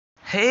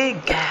Hey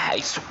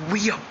guys,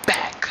 we are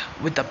back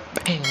with a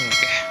bang.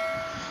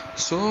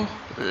 So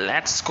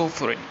let's go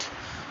for it.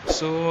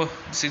 So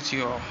this is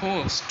your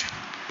host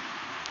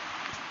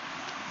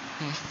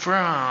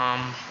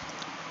from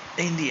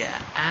India,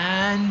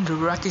 and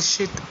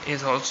Rakishit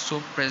is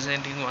also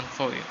presenting one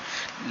for you.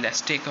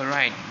 Let's take a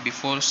ride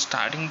before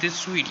starting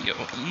this video.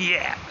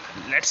 Yeah,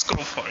 let's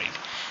go for it.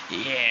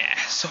 Yeah,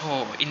 so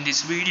in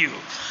this video,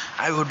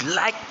 I would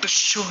like to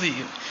show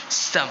you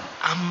some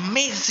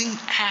amazing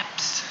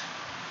apps,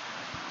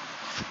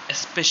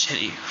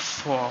 especially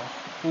for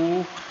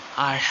who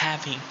are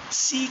having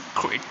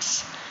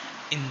secrets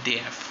in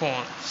their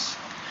phones.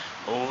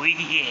 Oh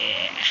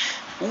yeah,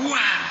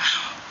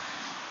 wow,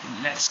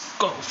 let's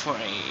go for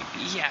it.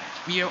 Yeah,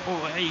 yeah,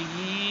 oh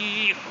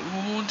yeah,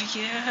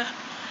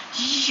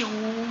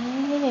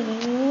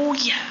 oh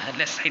yeah,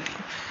 let's hit it.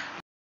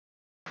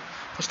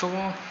 First of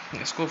all,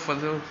 let's go for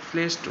the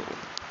Play Store.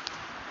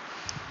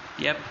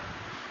 Yep,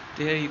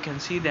 there you can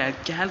see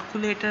that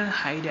calculator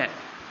hide app.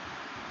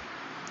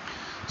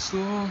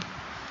 So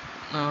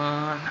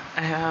I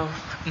have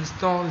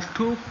installed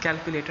two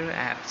calculator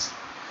apps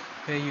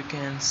where you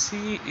can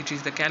see it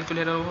is the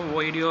calculator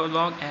video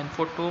log and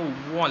photo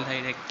wall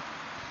direct.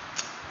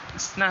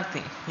 It's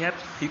nothing. Yep,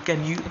 you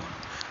can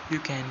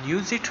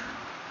use it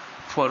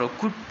for a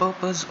good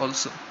purpose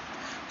also.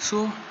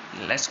 So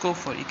let's go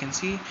for it. You can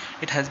see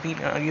it has been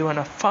given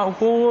a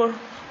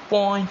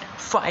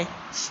 4.5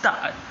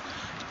 star.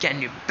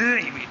 Can you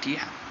believe it?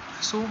 Yeah,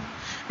 so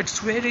it's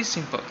very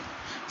simple.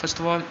 First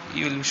of all,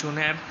 you will show an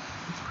app.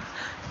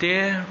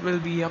 There will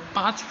be a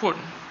password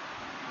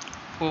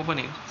for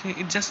opening. See,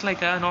 it's just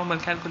like a normal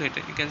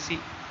calculator. You can see.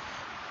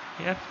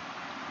 Yeah,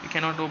 you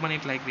cannot open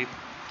it like this.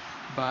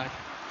 But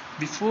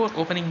before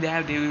opening the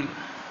app, you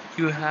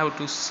have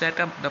to set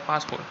up the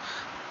password.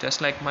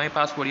 Just like my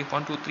password is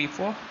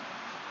 1234.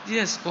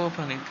 Just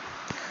open it.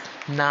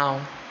 Now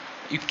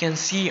you can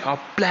see a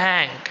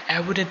blank.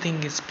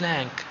 Everything is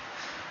blank.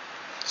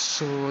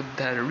 So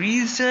the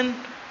reason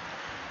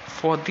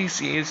for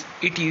this is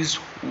it is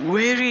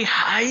very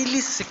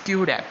highly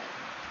secured app.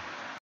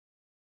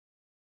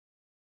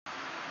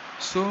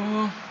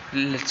 So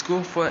let's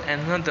go for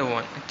another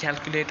one,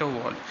 calculator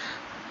wall.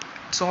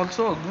 It's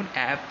also a good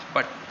app,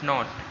 but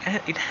not,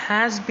 it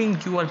has been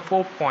given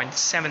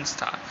 4.7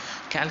 star.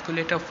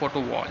 Calculator photo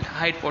wall,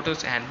 hide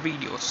photos and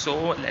videos.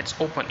 So let's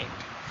open it.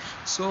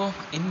 So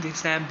in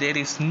this app there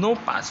is no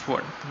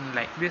password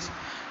like this.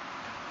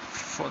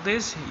 For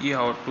this you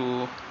have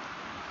to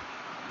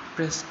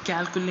press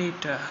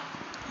calculator.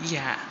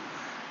 Yeah,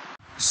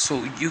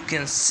 so you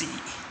can see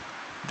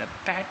the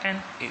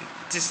pattern in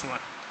this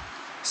one.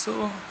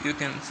 So you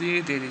can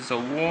see there is a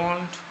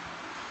wall.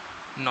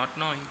 Not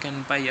now, you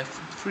can buy a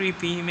free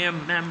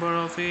premium member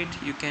of it.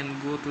 You can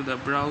go to the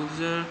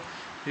browser.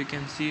 You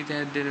can see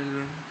that there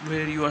is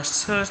where your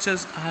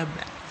searches are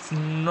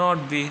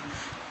not be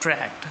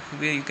tracked,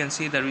 where you can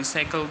see the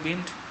recycle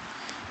bin.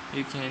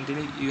 You can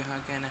delete,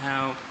 can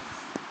have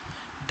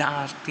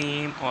dark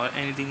theme or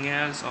anything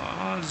else, or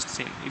all the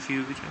same. If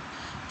you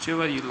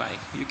whichever you like,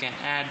 you can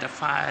add the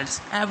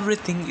files.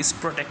 Everything is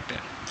protected.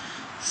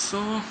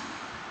 So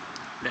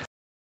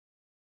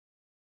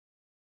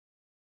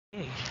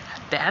hey,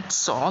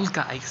 that's all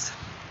guys.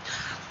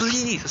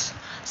 Please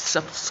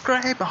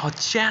subscribe our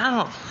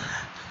channel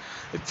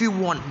if you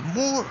want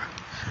more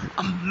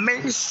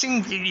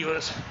amazing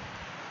videos.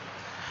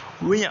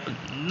 We are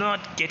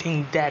not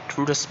getting that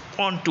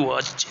response to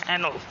our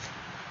channel.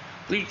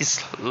 Please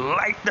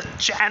like the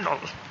channel.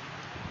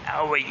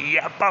 Have a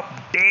yap up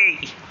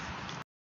day.